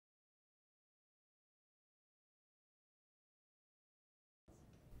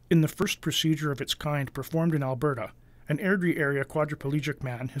In the first procedure of its kind performed in Alberta, an Airdrie-area quadriplegic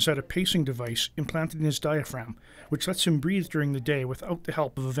man has had a pacing device implanted in his diaphragm, which lets him breathe during the day without the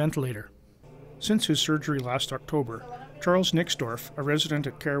help of a ventilator. Since his surgery last October, Charles Nixdorf, a resident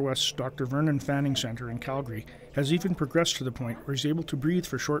at Care West's Dr. Vernon Fanning Centre in Calgary, has even progressed to the point where he's able to breathe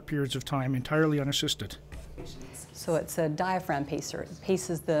for short periods of time entirely unassisted. So it's a diaphragm pacer. It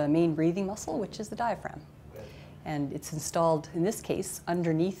paces the main breathing muscle, which is the diaphragm. And it's installed, in this case,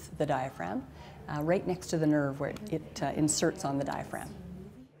 underneath the diaphragm, right next to the nerve where it inserts on the diaphragm.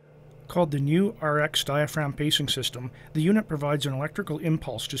 Called the new RX diaphragm pacing system, the unit provides an electrical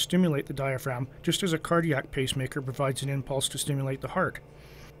impulse to stimulate the diaphragm, just as a cardiac pacemaker provides an impulse to stimulate the heart.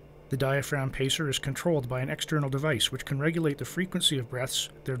 The diaphragm pacer is controlled by an external device which can regulate the frequency of breaths,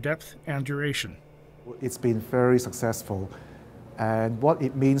 their depth and duration. It's been very successful, and what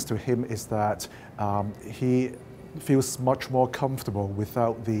it means to him is that he feels much more comfortable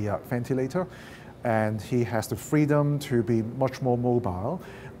without the ventilator, and he has the freedom to be much more mobile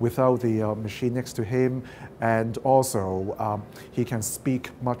without the machine next to him, and also he can speak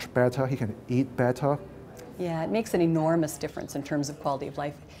much better, he can eat better. Yeah, it makes an enormous difference in terms of quality of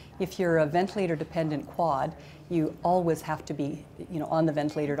life. If you're a ventilator-dependent quad, you always have to be, on the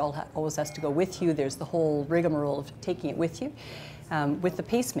ventilator. It always has to go with you. There's the whole rigmarole of taking it with you. With the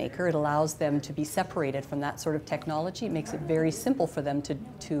pacemaker, it allows them to be separated from that sort of technology. It makes it very simple for them to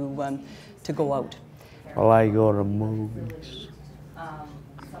go out. Well, I go to movies,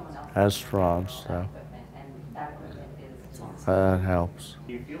 restaurants, stuff. That helps.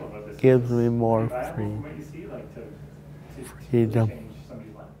 Gives me more freedom.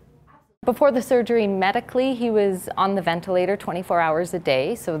 Before the surgery, medically, he was on the ventilator 24 hours a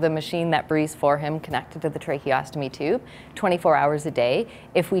day, so the machine that breathes for him connected to the tracheostomy tube 24 hours a day.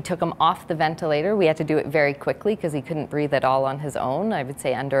 If we took him off the ventilator, we had to do it very quickly because he couldn't breathe at all on his own, I would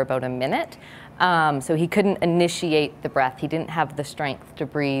say under about a minute. So he couldn't initiate the breath. He didn't have the strength to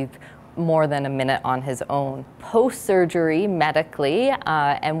breathe more than a minute on his own. Post-surgery, medically,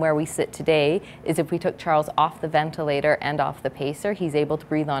 and where we sit today, is if we took Charles off the ventilator and off the pacer, he's able to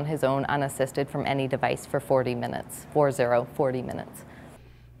breathe on his own unassisted from any device for 40 minutes, 40 minutes.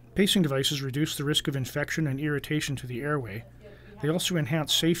 Pacing devices reduce the risk of infection and irritation to the airway. They also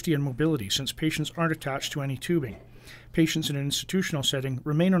enhance safety and mobility since patients aren't attached to any tubing. Patients in an institutional setting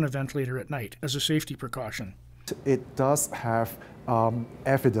remain on a ventilator at night as a safety precaution. It does have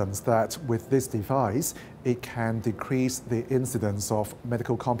evidence that with this device, it can decrease the incidence of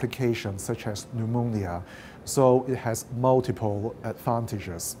medical complications such as pneumonia. So it has multiple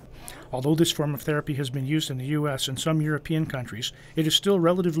advantages. Although this form of therapy has been used in the US and some European countries, it is still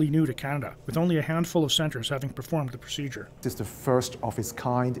relatively new to Canada, with only a handful of centres having performed the procedure. This is the first of its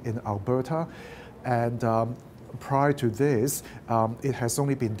kind in Alberta, and prior to this, it has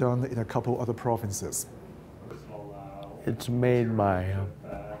only been done in a couple other provinces. It's made my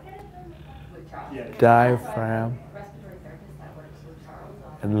diaphragm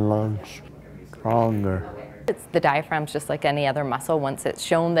and lungs stronger. The diaphragm's just like any other muscle. Once it's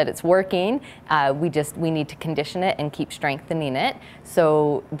shown that it's working, we need to condition it and keep strengthening it.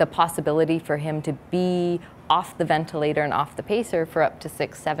 So the possibility for him to be off the ventilator and off the pacer for up to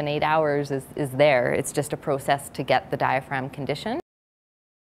 6, 7, 8 hours is there. It's just a process to get the diaphragm conditioned.